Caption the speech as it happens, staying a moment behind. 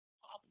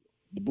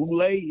The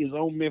Boule is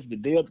on Memphis. The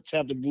Delta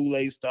chapter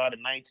Boule started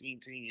in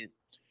 1910.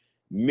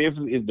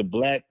 Memphis is the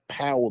black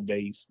power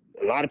base.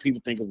 A lot of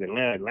people think it's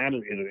Atlanta. Atlanta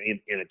is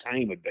an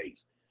entertainment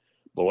base.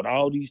 But with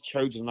all these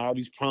churches and all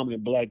these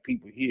prominent black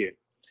people here,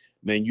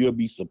 man, you'll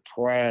be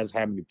surprised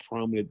how many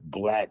prominent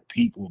black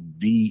people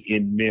be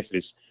in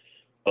Memphis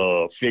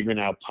figuring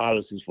out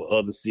policies for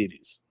other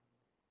cities.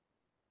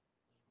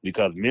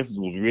 Because Memphis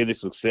was really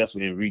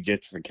successful in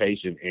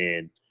regentrification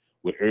and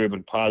with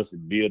urban policy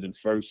building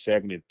first,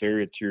 second, and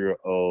third tier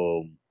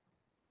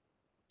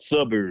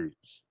suburbs.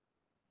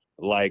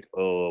 Like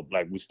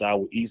we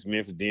start with East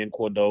Memphis, then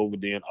Cordova,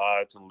 then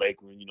Arlington,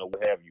 Lakeland,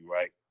 what have you,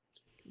 right?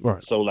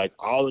 Right. So like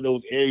all of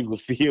those areas were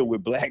filled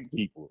with black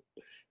people,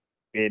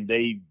 and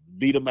they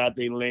beat them out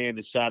their land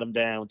and shot them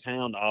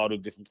downtown to all the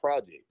different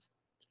projects.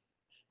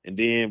 And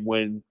then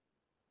when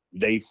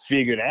they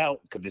figured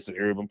out, because it's an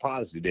urban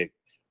policy, that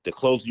the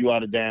closer you are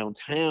to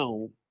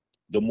downtown,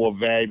 the more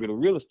valuable the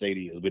real estate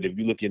is. But if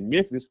you look in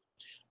Memphis,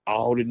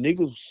 all the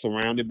niggas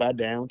surrounded by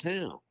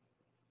downtown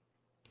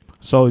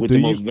So with do the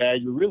you? most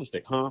valuable real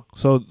estate, huh?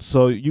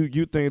 So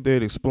you think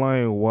that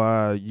explain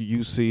why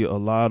you see a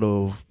lot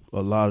of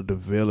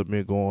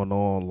development going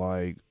on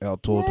like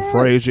out toward the Yes.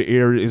 Fraser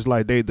area? It's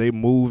like they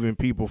moving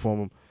people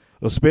from,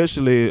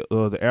 especially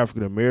the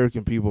African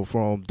American people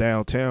from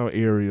downtown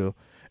area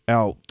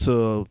out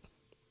to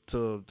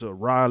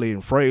Raleigh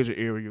and Fraser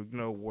area.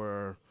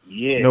 Where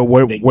Yes. They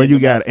where getting you them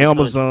out got the country.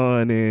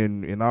 Amazon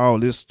and all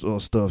this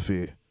stuff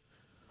here.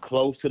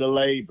 Close to the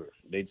labor.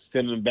 They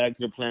sending them back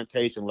to the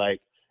plantation,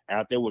 like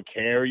out there with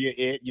Carrier.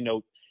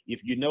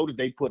 If you notice,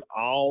 they put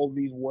all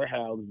these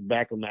warehouses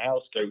back on the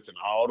outskirts, and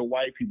all the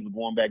white people are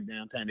going back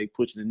downtown. They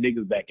pushing the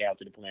niggas back out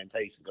to the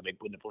plantation because they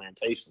putting the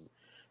plantation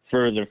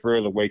further and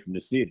further away from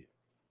the city.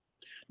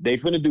 They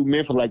finna do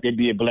Memphis like they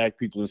did black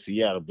people in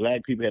Seattle.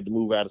 Black people had to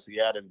move out of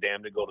Seattle and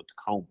damn near go to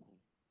Tacoma.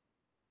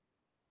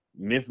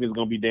 Memphis is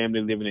gonna be damn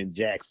near living in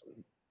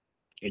Jackson,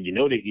 and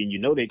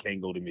they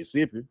can't go to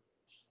Mississippi.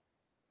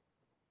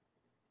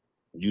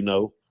 You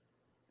know,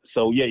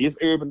 so yeah, it's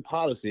urban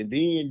policy, and then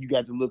you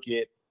got to look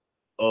at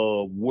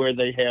where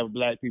they have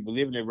black people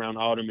living around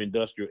all them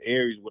industrial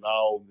areas with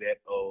all that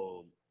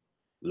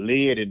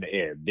lead in the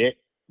air.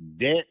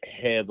 That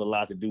has a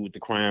lot to do with the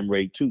crime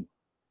rate too.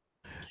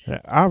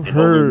 I've And over in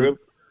heard. River,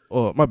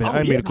 Oh my bad. I oh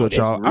didn't mean yeah, to no, cut that's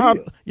y'all.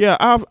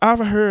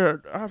 real.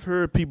 I've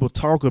heard people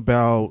talk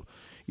about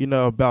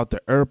about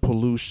the air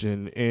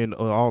pollution and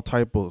all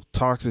type of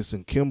toxics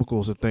and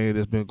chemicals and things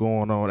that's been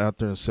going on out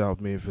there in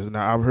South Memphis.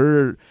 Now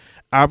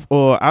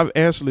I've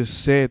actually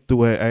sat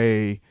through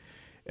a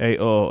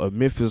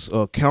Memphis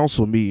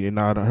council meeting, and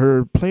I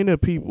heard plenty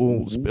of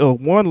people.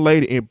 Hmm. One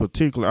lady in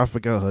particular, I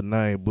forgot her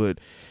name, but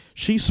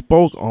she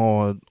spoke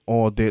on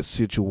that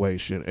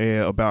situation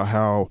and about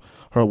how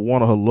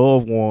one of her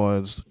loved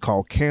ones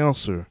caught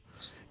cancer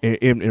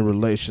in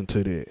relation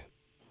to that.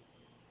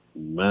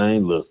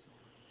 Man, look,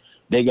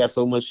 they got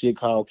so much shit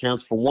called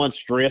cancer. For one,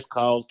 stress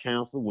causes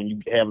cancer when you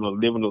having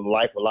living a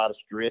life, a lot of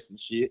stress and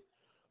shit.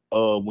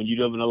 When you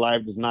live in a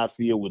life that's not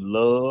filled with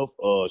love,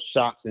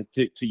 shocks and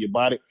to your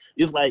body,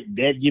 it's like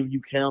that give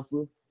you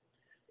cancer.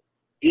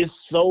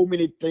 It's so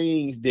many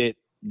things that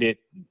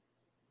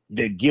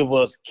that give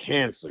us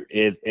cancer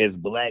as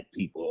black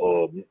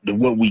people.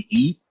 What we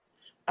eat,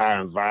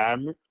 our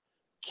environment,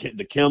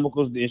 the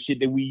chemicals and shit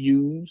that we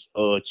use,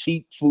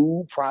 cheap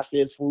food,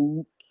 processed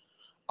food,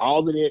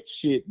 all of that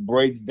shit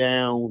breaks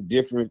down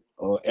different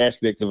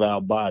aspects of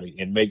our body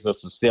and makes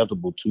us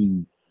susceptible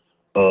to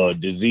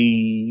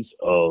disease,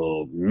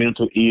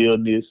 mental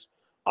illness.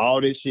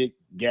 All this shit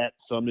got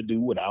something to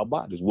do with our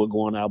bodies, what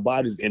going on our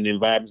bodies and the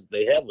environments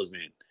they have us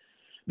in.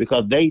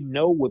 Because they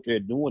know what they're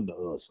doing to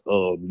us.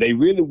 They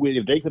really would,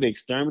 if they could have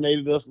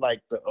exterminated us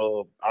like the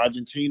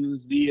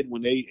Argentinians did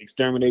when they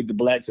exterminated the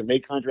blacks in their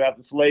country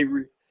after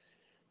slavery.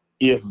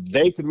 If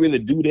they could really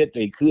do that,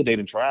 they could. They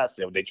didn't try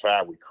stuff. They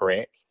tried with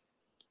crack.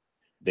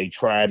 They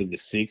tried in the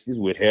 60s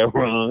with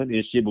heroin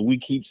and shit, but we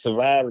keep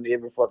surviving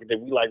every fucking day.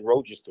 We like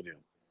roaches to them.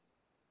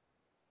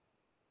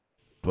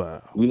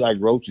 Wow. We like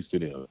roaches to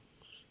them.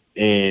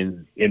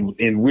 And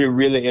we're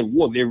really at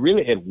war. They're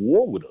really at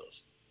war with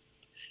us.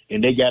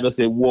 And they got us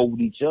at war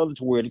with each other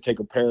to where they take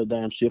a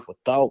paradigm shift of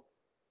thought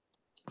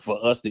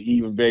for us to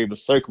even be able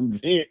to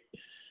circumvent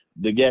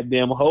the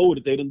goddamn hole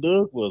that they done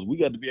dug for us. We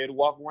got to be able to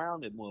walk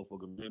around that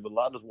motherfucker, man. But a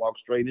lot of us walk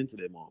straight into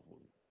that motherfucker.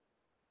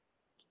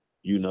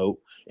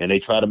 And they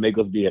try to make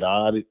us be at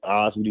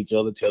odds with each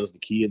other, tell us the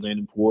kids ain't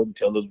important,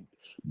 tell us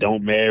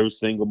don't marry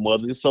single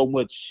mothers. There's so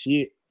much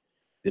shit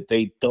that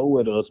they throw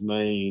at us,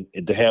 man,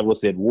 and to have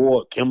us at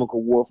war,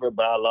 chemical warfare,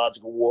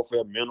 biological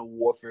warfare, mental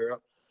warfare,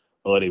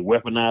 or they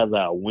weaponize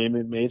our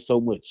women, man.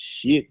 So much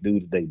shit,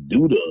 dude, that they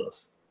do to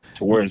us,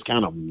 to where it's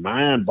kind of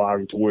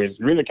mind-boggling, to where it's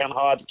really kind of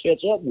hard to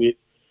catch up with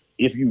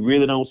if you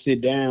really don't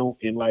sit down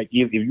and like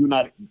if you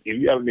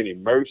haven't been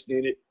immersed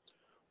in it,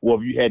 or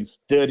if you hadn't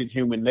studied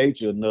human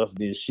nature enough,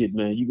 then shit,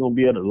 man, you're gonna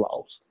be at a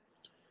loss.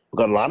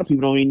 Because a lot of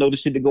people don't even know the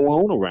shit that go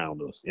on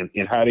around us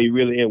and how they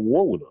really at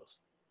war with us.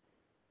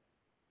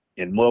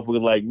 And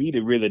motherfuckers like me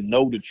that really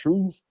know the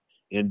truth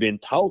and been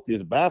taught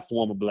this by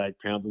former Black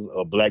Panthers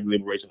or Black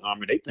Liberation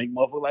Army, they think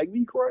motherfuckers like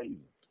me crazy.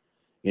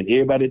 And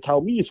everybody that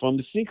taught me is from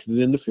the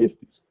 60s and the 50s.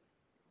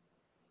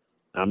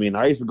 I mean,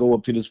 I used to go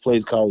up to this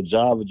place called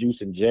Java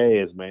Juice and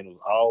Jazz, man. It was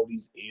all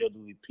these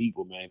elderly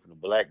people, man, from the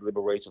Black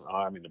Liberation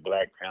Army and the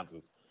Black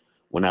Panthers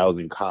when I was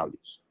in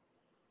college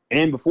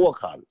and before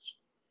college.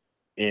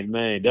 And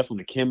man, that's when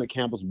the Kemet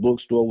Campus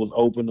bookstore was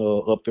open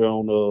up there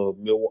on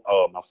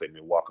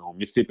Milwaukee, on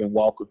Mississippi and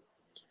Walker.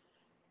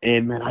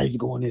 And man, I used to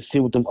go in there and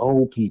sit with them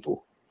old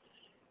people.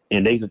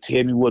 And they used to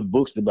tell me what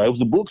books to buy. It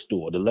was a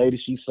bookstore. The lady,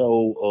 she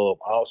sold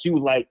she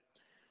was like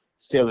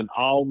selling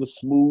all the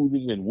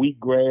smoothies and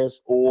wheatgrass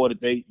oil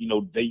that they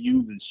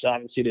use and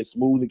shot and shit at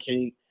Smoothie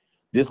King.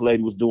 This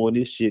lady was doing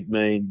this shit,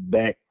 man,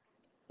 back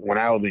when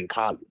I was in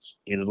college.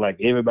 And it's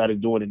like everybody's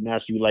doing it now.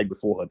 She was like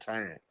before her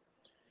time.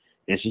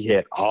 And she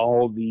had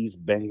all these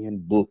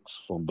banned books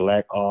from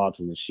Black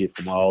authors and shit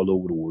from all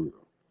over the world.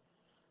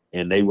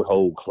 And they would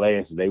hold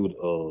classes. They would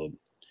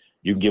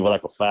you can give her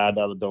like a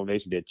 $5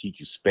 donation that teach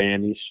you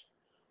Spanish,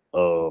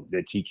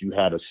 that teach you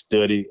how to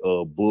study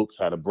books,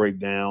 how to break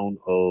down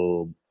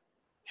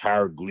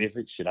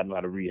hieroglyphics. Shit, I know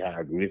how to read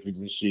hieroglyphics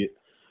and shit.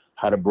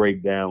 How to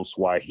break down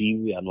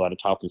Swahili. I know how to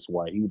talk in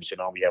Swahili, but shit,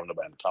 I don't be having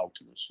nobody to talk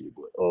to and shit.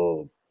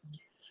 But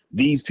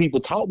these people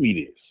taught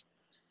me this.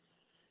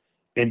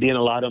 And then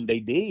a lot of them, they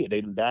did.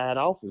 They done died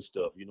off and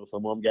stuff. You know,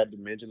 some of them got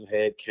dementia,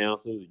 had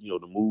cancer, they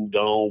moved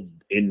on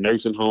in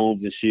nursing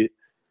homes and shit.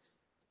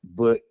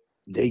 But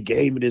they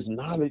gave me this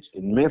knowledge.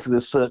 And Memphis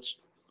is such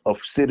a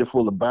city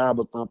full of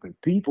Bible-thumping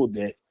people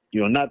that,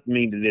 not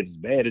mean that it's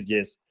bad. It's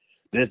just,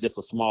 that's just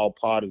a small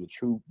part of the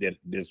truth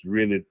that's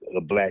really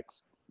a Black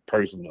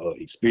person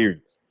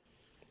experience.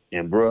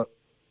 And, bro,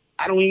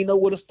 I don't even know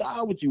where to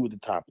start with you with the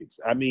topics.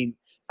 I mean,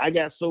 I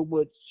got so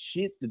much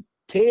shit to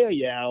tell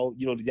y'all,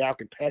 that y'all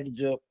can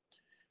package up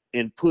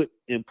and put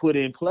in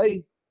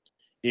play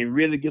and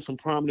really get some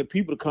prominent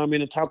people to come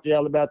in and talk to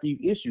y'all about these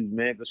issues,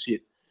 man. Cause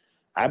shit,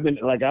 I've been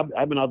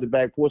out the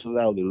back porch since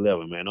I was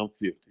 11, man. I'm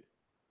 50.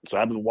 So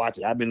I've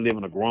been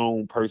living a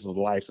grown person's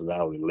life since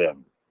I was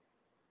 11.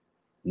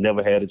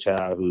 Never had a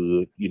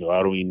childhood. I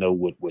don't even know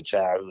what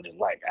childhood is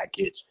like. I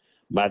catch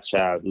my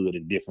childhood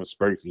in different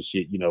spurts and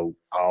shit,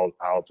 all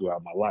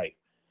throughout my life.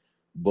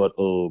 But